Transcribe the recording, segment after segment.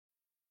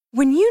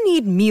When you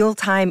need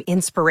mealtime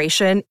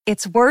inspiration,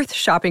 it's worth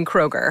shopping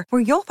Kroger,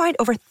 where you'll find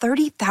over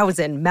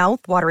 30,000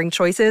 mouth-watering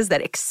choices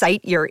that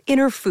excite your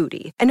inner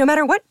foodie. And no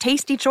matter what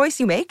tasty choice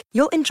you make,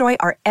 you'll enjoy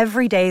our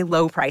everyday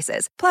low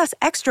prices, plus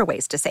extra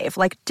ways to save,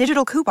 like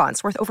digital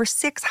coupons worth over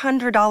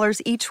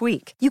 $600 each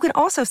week. You can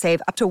also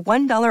save up to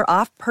 $1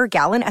 off per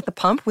gallon at the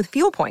pump with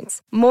fuel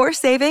points. More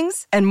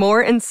savings and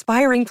more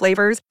inspiring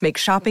flavors make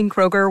shopping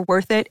Kroger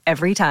worth it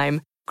every time.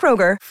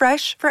 Kroger,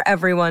 fresh for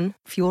everyone.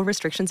 Fuel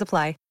restrictions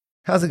apply.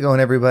 How's it going,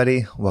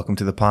 everybody? Welcome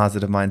to the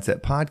Positive Mindset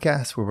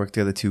Podcast, where we work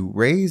together to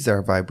raise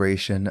our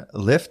vibration,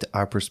 lift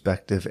our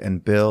perspective,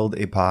 and build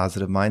a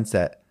positive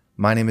mindset.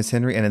 My name is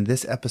Henry, and in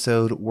this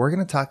episode, we're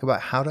going to talk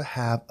about how to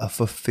have a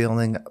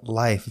fulfilling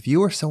life. If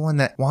you are someone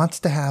that wants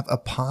to have a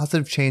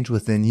positive change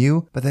within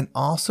you, but then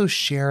also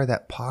share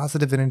that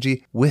positive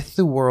energy with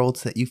the world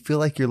so that you feel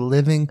like you're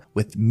living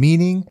with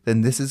meaning,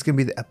 then this is going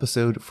to be the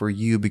episode for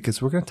you, because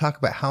we're going to talk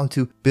about how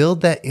to build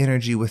that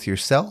energy with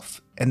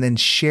yourself and then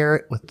share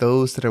it with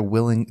those that are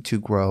willing to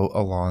grow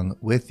along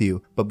with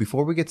you. But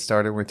before we get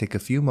started, we're going to take a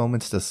few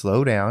moments to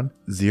slow down,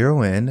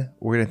 zero in.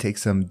 We're going to take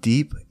some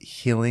deep,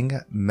 healing,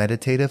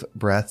 meditative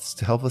breaths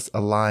to help us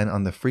align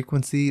on the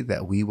frequency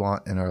that we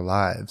want in our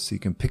lives. So you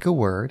can pick a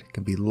word. It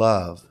can be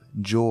love,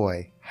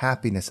 joy,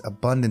 happiness,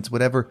 abundance,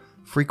 whatever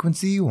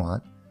frequency you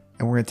want.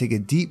 And we're going to take a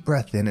deep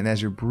breath in. And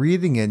as you're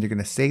breathing in, you're going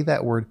to say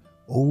that word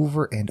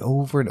over and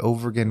over and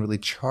over again. Really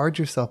charge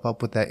yourself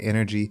up with that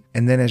energy.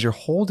 And then as you're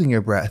holding your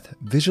breath,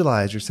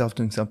 visualize yourself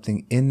doing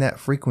something in that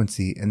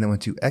frequency. And then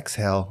once you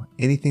exhale,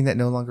 anything that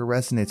no longer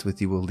resonates with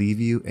you will leave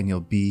you and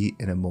you'll be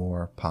in a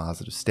more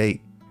positive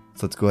state.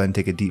 So let's go ahead and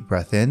take a deep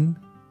breath in.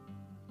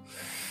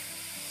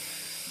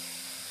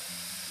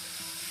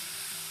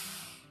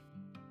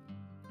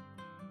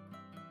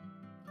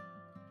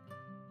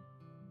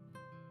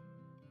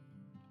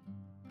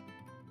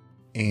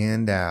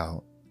 And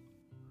out.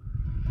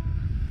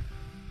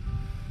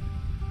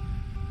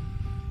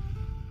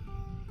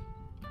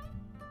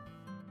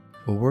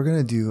 Well, we're going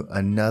to do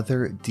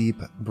another deep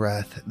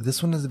breath.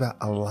 This one is about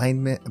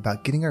alignment,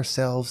 about getting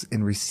ourselves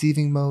in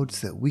receiving mode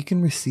so that we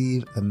can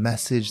receive the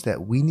message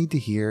that we need to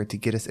hear to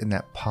get us in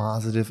that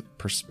positive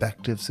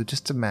perspective. So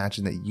just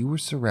imagine that you were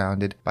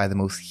surrounded by the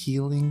most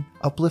healing,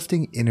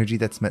 uplifting energy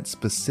that's meant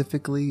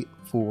specifically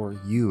for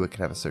you. It could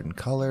have a certain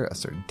color, a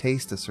certain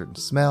taste, a certain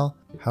smell,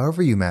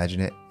 however you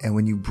imagine it. And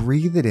when you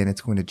breathe it in,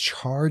 it's going to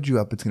charge you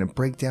up. It's going to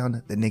break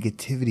down the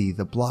negativity,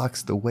 the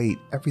blocks, the weight,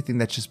 everything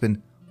that's just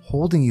been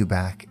holding you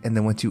back. And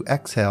then once you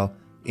exhale,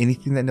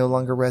 anything that no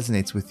longer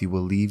resonates with you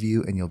will leave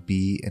you and you'll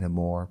be in a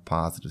more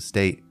positive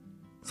state.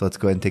 So let's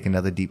go ahead and take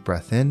another deep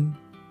breath in.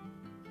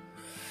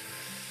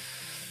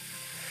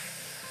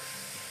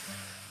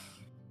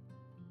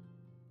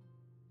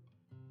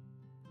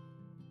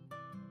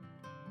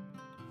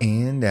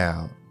 And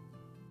out.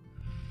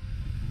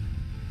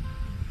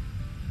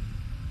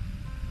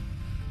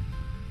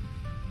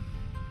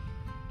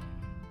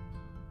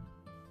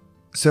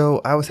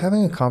 So I was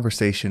having a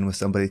conversation with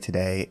somebody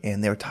today,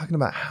 and they were talking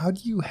about how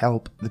do you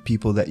help the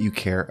people that you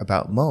care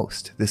about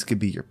most? This could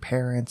be your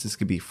parents, this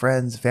could be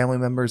friends, family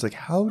members. Like,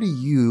 how do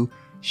you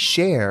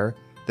share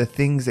the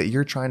things that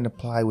you're trying to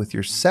apply with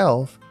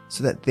yourself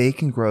so that they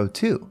can grow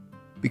too?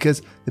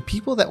 Because the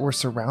people that we're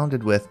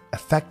surrounded with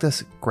affect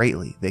us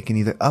greatly. They can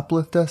either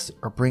uplift us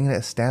or bring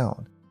us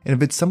down. And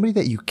if it's somebody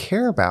that you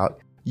care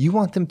about, you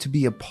want them to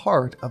be a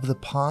part of the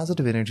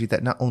positive energy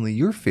that not only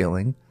you're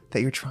feeling,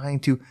 that you're trying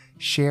to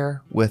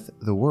share with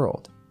the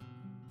world.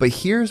 But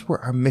here's where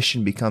our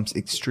mission becomes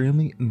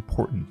extremely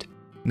important.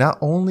 Not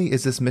only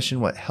is this mission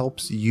what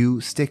helps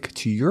you stick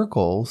to your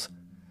goals,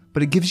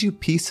 but it gives you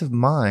peace of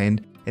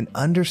mind and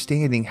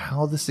understanding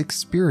how this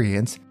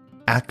experience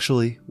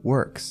actually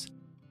works.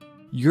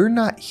 You're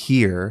not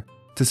here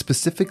to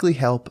specifically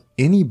help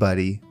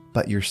anybody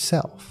but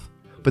yourself.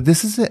 But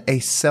this isn't a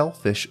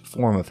selfish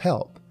form of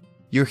help.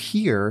 You're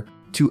here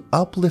to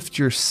uplift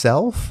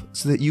yourself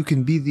so that you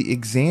can be the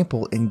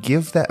example and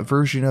give that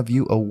version of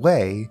you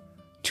away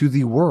to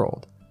the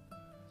world.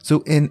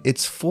 So in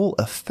its full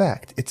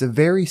effect, it's a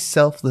very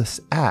selfless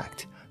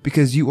act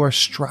because you are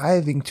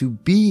striving to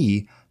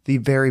be the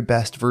very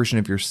best version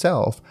of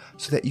yourself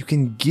so that you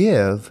can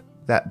give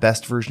that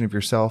best version of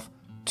yourself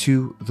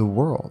to the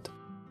world.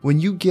 When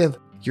you give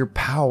your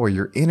power,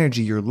 your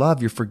energy, your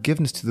love, your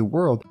forgiveness to the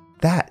world,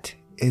 that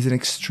is an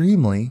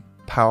extremely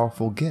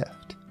powerful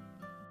gift.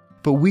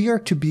 But we are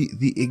to be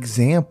the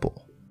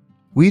example.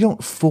 We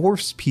don't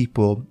force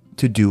people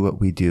to do what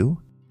we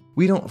do.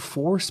 We don't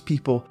force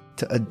people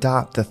to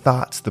adopt the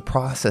thoughts, the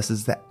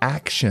processes, the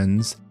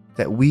actions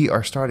that we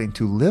are starting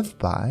to live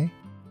by.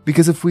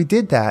 Because if we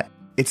did that,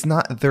 it's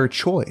not their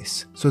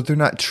choice. So they're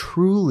not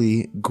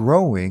truly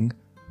growing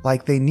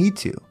like they need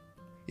to.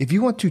 If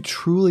you want to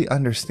truly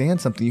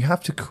understand something, you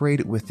have to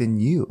create it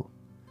within you.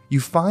 You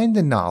find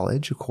the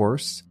knowledge, of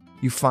course.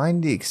 You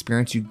find the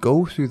experience. You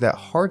go through that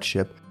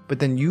hardship. But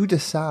then you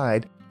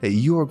decide that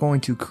you are going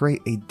to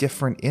create a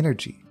different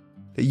energy,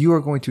 that you are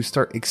going to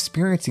start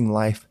experiencing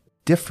life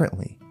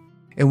differently.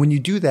 And when you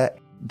do that,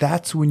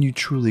 that's when you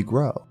truly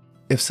grow.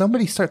 if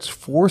somebody starts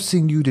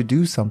forcing you to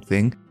do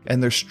something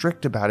and they're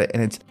strict about it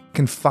and it's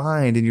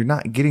confined and you're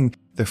not getting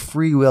the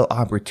free will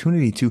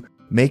opportunity to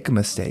make a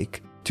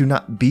mistake, to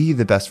not be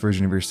the best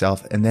version of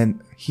yourself and then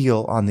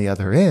heal on the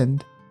other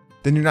end,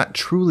 then you're not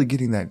truly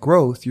getting that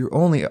growth. You're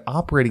only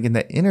operating in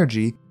that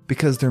energy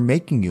because they're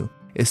making you.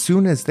 As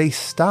soon as they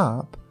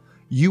stop,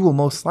 you will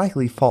most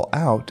likely fall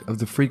out of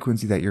the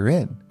frequency that you're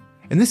in.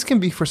 And this can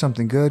be for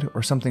something good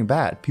or something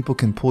bad. People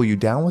can pull you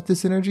down with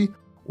this energy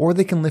or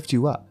they can lift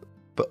you up.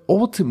 But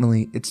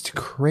ultimately, it's to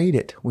create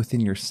it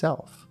within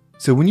yourself.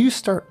 So when you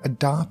start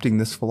adopting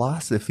this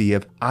philosophy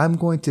of, I'm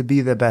going to be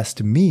the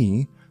best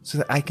me so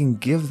that I can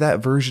give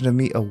that version of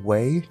me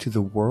away to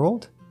the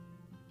world,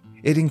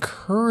 it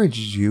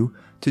encourages you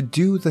to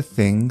do the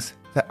things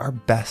that are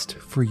best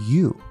for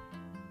you.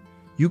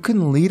 You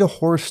can lead a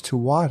horse to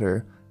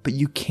water, but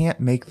you can't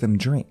make them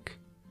drink.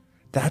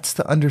 That's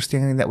the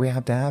understanding that we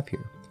have to have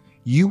here.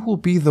 You will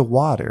be the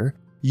water,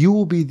 you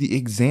will be the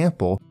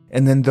example,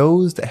 and then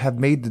those that have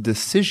made the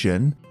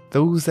decision,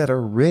 those that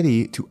are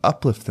ready to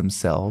uplift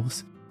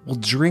themselves, will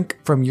drink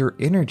from your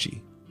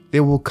energy. They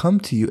will come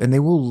to you and they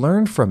will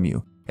learn from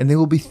you, and they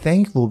will be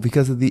thankful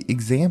because of the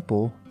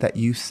example that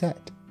you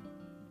set.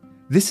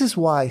 This is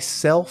why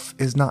self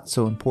is not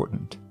so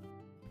important.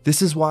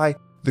 This is why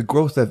the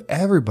growth of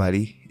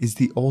everybody is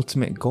the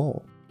ultimate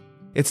goal.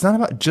 It's not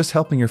about just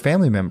helping your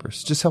family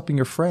members, just helping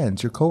your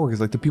friends, your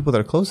coworkers, like the people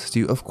that are closest to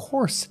you. Of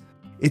course,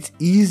 it's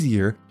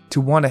easier to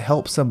want to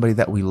help somebody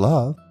that we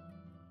love.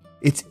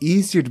 It's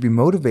easier to be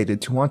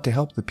motivated to want to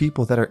help the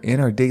people that are in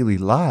our daily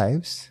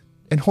lives,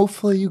 and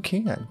hopefully you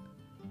can.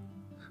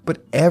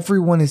 But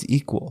everyone is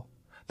equal.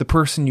 The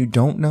person you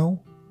don't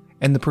know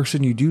and the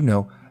person you do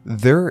know,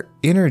 their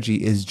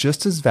energy is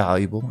just as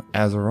valuable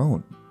as our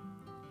own.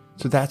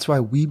 So that's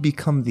why we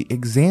become the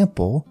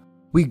example.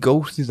 We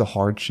go through the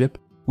hardship.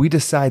 We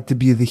decide to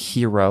be the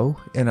hero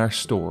in our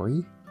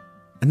story.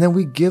 And then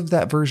we give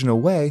that version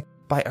away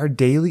by our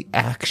daily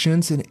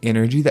actions and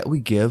energy that we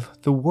give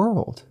the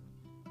world.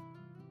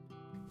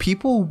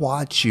 People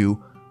watch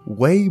you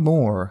way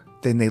more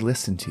than they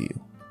listen to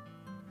you.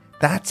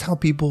 That's how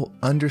people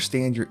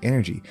understand your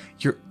energy,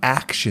 your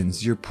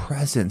actions, your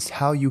presence,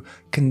 how you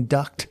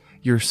conduct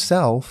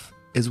yourself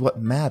is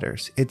what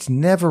matters. It's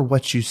never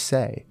what you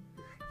say.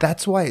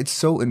 That's why it's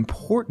so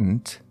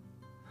important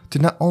to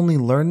not only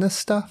learn this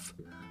stuff,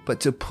 but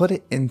to put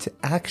it into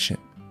action.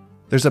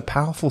 There's a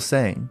powerful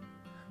saying,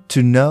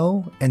 to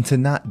know and to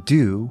not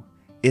do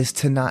is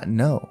to not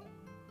know.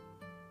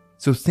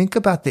 So think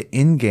about the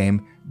end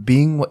game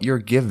being what you're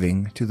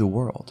giving to the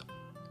world.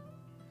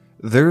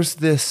 There's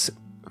this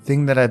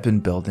thing that I've been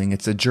building.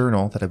 It's a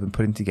journal that I've been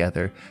putting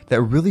together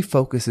that really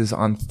focuses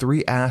on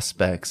 3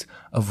 aspects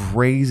of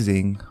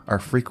raising our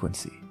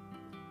frequency.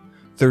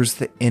 There's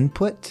the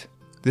input.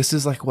 This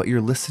is like what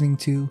you're listening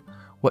to,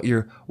 what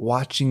you're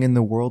watching in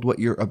the world, what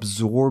you're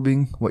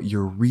absorbing, what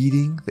you're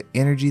reading, the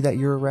energy that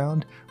you're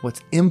around,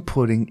 what's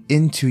inputting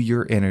into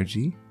your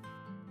energy.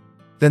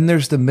 Then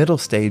there's the middle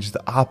stage,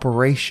 the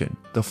operation,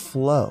 the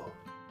flow.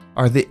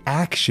 Are the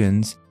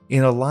actions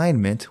in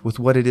alignment with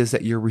what it is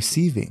that you're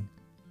receiving?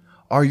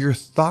 Are your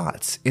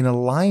thoughts in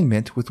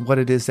alignment with what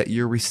it is that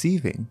you're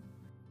receiving?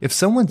 If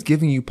someone's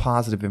giving you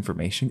positive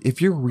information,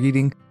 if you're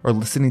reading or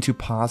listening to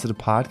positive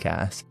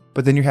podcasts,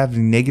 but then you're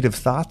having negative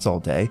thoughts all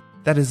day,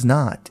 that is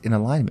not in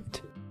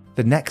alignment.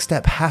 The next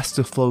step has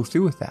to flow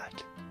through with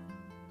that.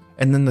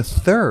 And then the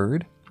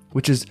third,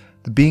 which is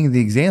being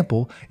the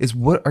example, is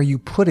what are you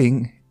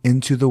putting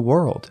into the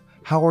world?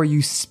 How are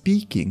you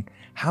speaking?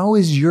 How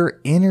is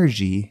your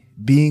energy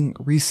being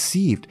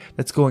received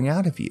that's going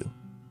out of you?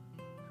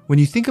 When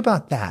you think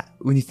about that,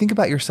 when you think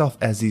about yourself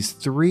as these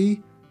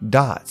 3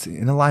 dots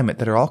in alignment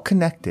that are all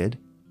connected,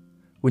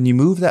 when you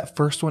move that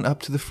first one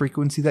up to the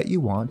frequency that you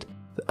want,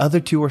 the other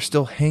 2 are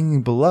still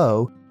hanging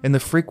below in the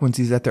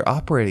frequencies that they're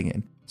operating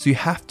in. So you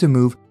have to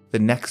move the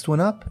next one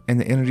up and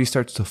the energy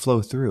starts to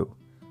flow through.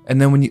 And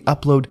then when you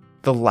upload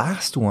the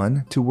last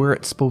one to where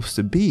it's supposed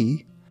to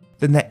be,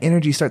 then that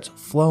energy starts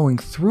flowing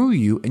through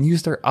you and you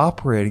start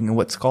operating in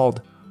what's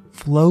called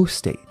flow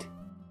state.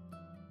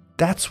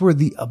 That's where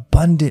the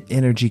abundant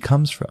energy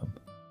comes from.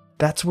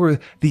 That's where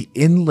the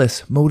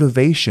endless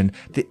motivation,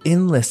 the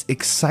endless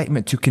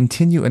excitement to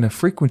continue in a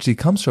frequency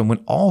comes from,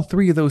 when all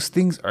 3 of those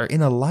things are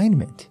in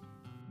alignment.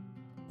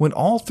 When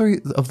all 3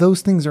 of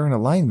those things are in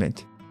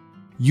alignment,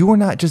 you are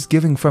not just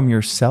giving from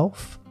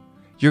yourself,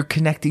 you're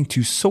connecting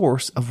to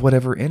source of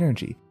whatever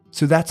energy.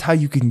 So that's how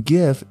you can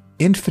give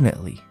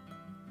infinitely.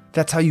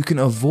 That's how you can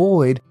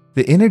avoid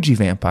the energy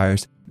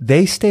vampires.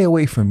 They stay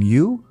away from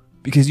you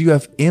because you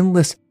have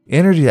endless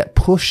energy that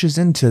pushes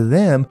into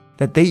them,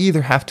 that they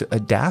either have to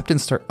adapt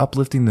and start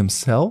uplifting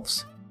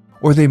themselves,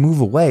 or they move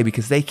away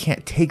because they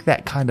can't take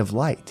that kind of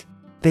light.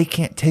 They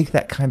can't take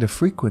that kind of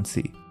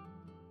frequency.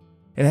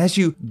 And as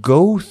you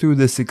go through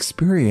this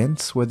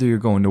experience, whether you're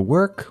going to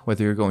work,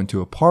 whether you're going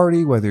to a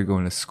party, whether you're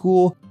going to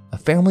school, a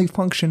family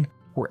function,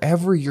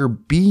 wherever your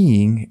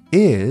being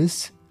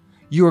is,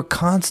 you are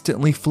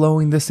constantly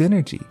flowing this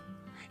energy.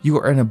 You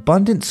are an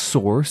abundant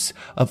source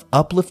of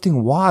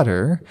uplifting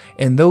water,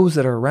 and those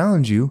that are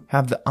around you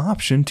have the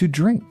option to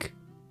drink.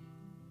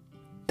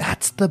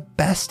 That's the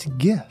best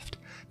gift.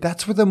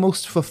 That's where the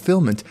most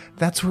fulfillment,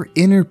 that's where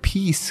inner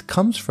peace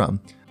comes from.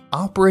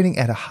 Operating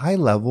at a high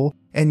level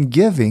and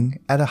giving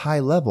at a high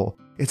level.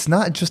 It's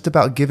not just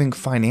about giving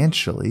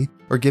financially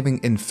or giving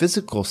in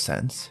physical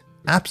sense.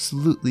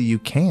 Absolutely you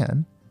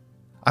can.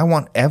 I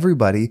want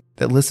everybody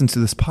that listens to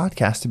this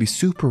podcast to be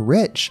super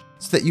rich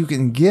so that you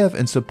can give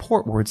and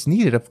support where it's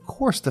needed. Of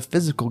course, the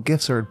physical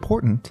gifts are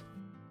important,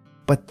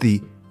 but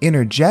the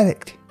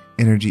energetic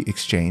energy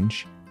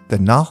exchange, the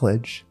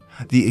knowledge,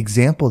 the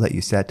example that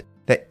you set,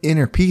 that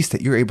inner peace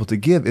that you're able to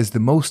give is the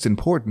most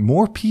important.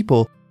 More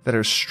people that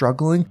are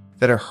struggling,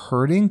 that are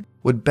hurting,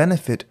 would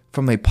benefit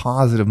from a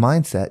positive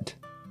mindset,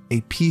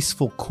 a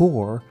peaceful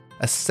core,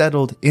 a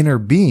settled inner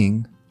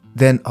being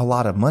than a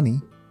lot of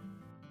money.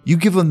 You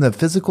give them the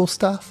physical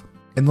stuff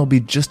and they'll be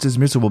just as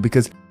miserable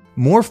because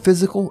more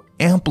physical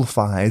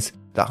amplifies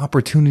the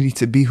opportunity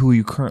to be who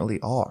you currently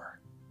are.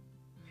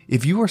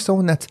 If you are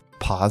someone that's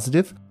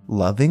positive,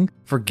 loving,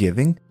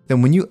 forgiving,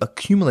 then when you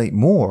accumulate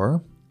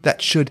more,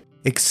 that should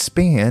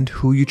expand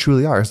who you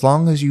truly are, as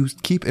long as you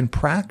keep in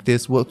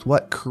practice with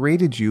what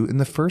created you in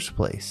the first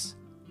place.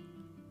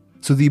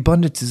 So the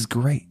abundance is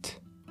great.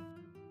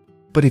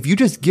 But if you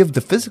just give the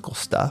physical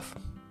stuff,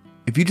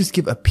 if you just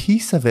give a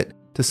piece of it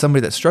to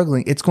somebody that's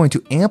struggling, it's going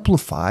to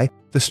amplify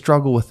the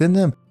struggle within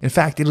them. In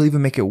fact, it'll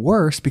even make it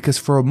worse because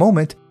for a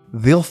moment,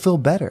 they'll feel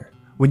better.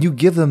 When you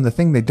give them the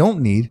thing they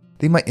don't need,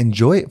 they might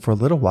enjoy it for a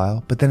little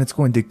while, but then it's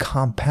going to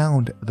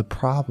compound the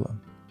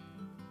problem.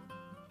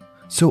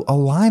 So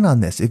align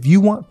on this. If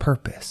you want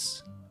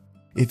purpose,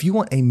 if you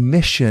want a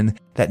mission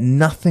that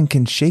nothing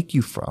can shake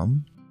you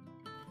from,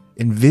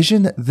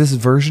 envision this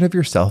version of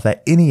yourself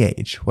at any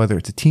age, whether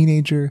it's a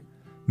teenager,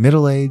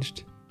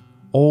 middle-aged,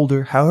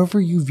 older, however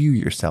you view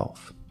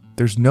yourself.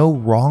 There's no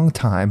wrong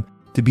time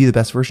to be the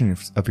best version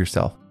of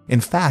yourself.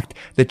 In fact,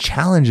 the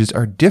challenges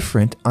are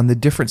different on the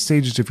different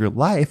stages of your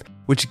life,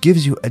 which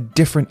gives you a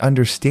different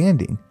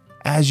understanding.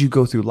 As you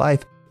go through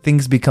life,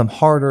 things become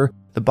harder,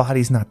 the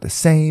body's not the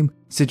same,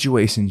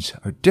 situations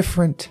are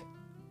different,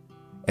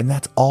 and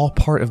that's all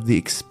part of the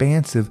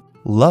expansive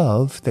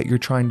love that you're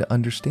trying to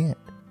understand.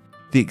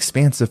 The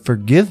expansive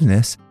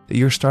forgiveness that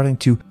you're starting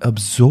to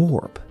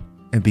absorb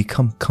and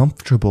become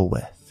comfortable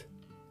with.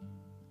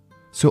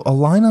 So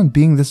align on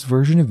being this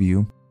version of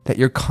you that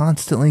you're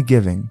constantly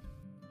giving,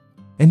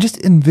 and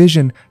just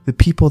envision the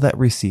people that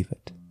receive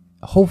it.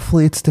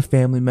 Hopefully it's the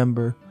family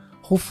member,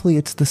 hopefully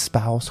it's the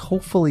spouse,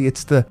 hopefully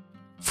it's the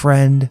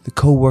friend, the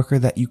coworker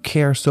that you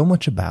care so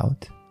much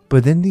about.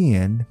 But in the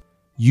end,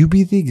 you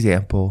be the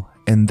example,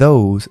 and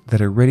those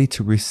that are ready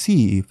to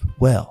receive,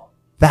 well,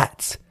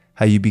 that's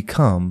how you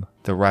become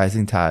the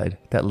rising tide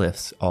that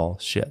lifts all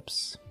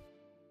ships.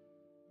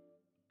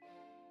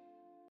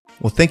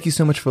 Well, thank you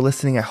so much for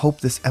listening. I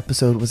hope this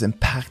episode was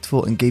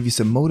impactful and gave you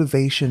some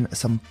motivation,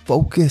 some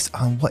focus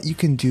on what you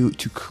can do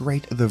to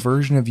create the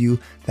version of you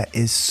that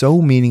is so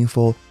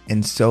meaningful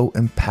and so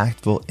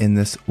impactful in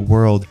this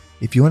world.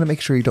 If you want to make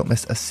sure you don't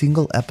miss a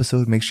single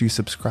episode, make sure you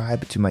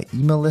subscribe to my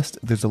email list.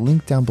 There's a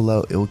link down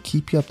below. It will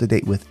keep you up to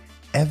date with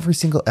every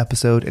single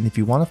episode. And if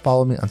you want to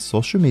follow me on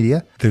social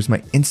media, there's my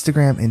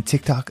Instagram and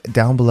TikTok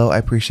down below. I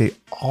appreciate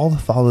all the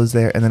follows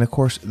there. And then of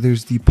course,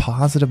 there's the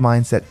Positive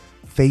Mindset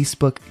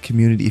Facebook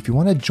community. If you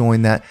want to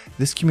join that,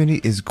 this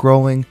community is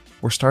growing.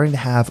 We're starting to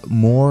have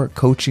more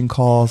coaching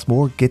calls,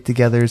 more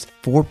get-togethers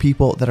for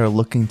people that are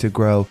looking to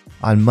grow.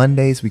 On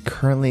Mondays, we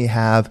currently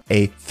have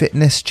a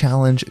fitness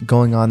challenge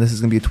going on. This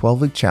is going to be a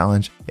 12-week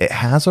challenge. It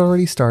has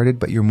already started,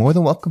 but you're more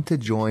than welcome to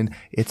join.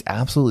 It's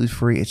absolutely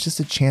free. It's just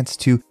a chance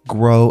to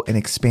grow and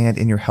expand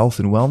in your health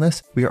and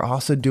wellness. We are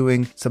also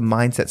doing some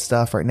mindset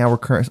stuff. Right now, we're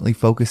currently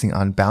focusing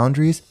on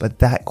boundaries, but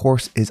that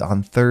course is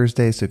on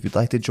Thursday. So if you'd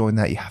like to join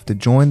that, you have to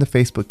join the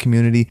Facebook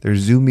community. There's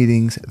Zoom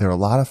meetings. They're a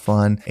lot of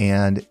fun,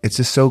 and it's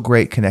just so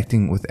great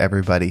connecting with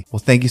everybody. Well,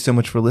 thank you so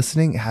much for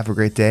listening. Have a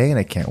great day, and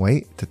I can't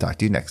wait to talk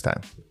to you next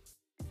time.